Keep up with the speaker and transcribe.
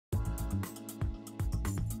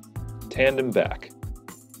Tandem back.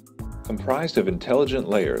 Comprised of intelligent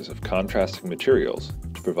layers of contrasting materials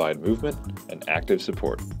to provide movement and active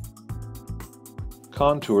support.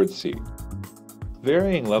 Contoured seat.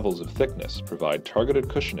 Varying levels of thickness provide targeted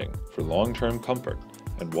cushioning for long-term comfort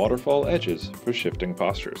and waterfall edges for shifting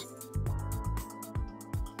postures.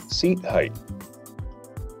 Seat height.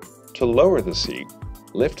 To lower the seat,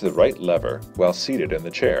 lift the right lever while seated in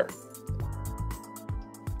the chair.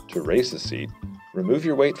 To raise the seat, remove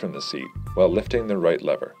your weight from the seat while lifting the right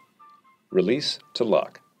lever. Release to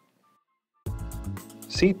lock.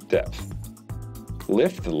 Seat depth.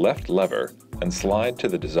 Lift the left lever and slide to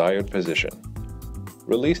the desired position.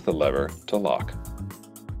 Release the lever to lock.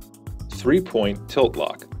 3-point tilt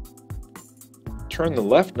lock. Turn the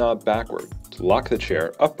left knob backward to lock the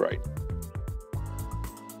chair upright.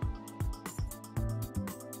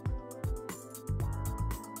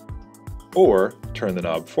 Or turn the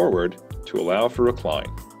knob forward to allow for recline.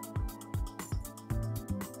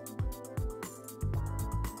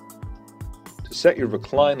 To set your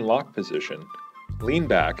recline lock position, lean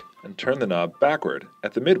back and turn the knob backward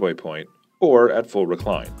at the midway point or at full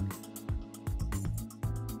recline.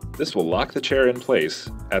 This will lock the chair in place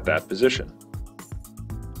at that position.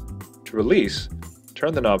 To release,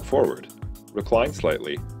 turn the knob forward, recline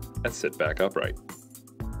slightly, and sit back upright.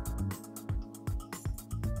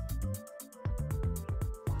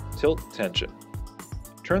 Tilt tension.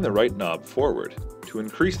 Turn the right knob forward to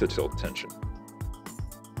increase the tilt tension.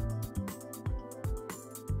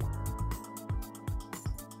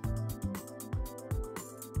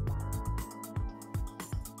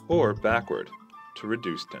 Or backward to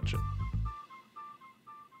reduce tension.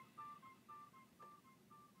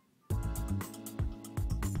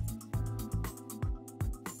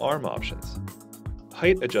 Arm options.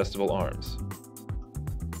 Height adjustable arms.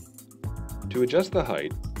 To adjust the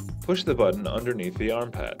height, push the button underneath the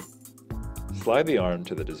arm pad. Slide the arm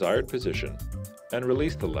to the desired position and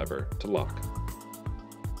release the lever to lock.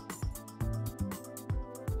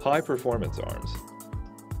 High performance arms.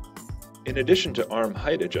 In addition to arm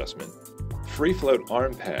height adjustment, free float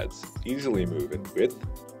arm pads easily move in width,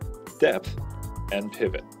 depth, and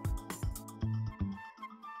pivot.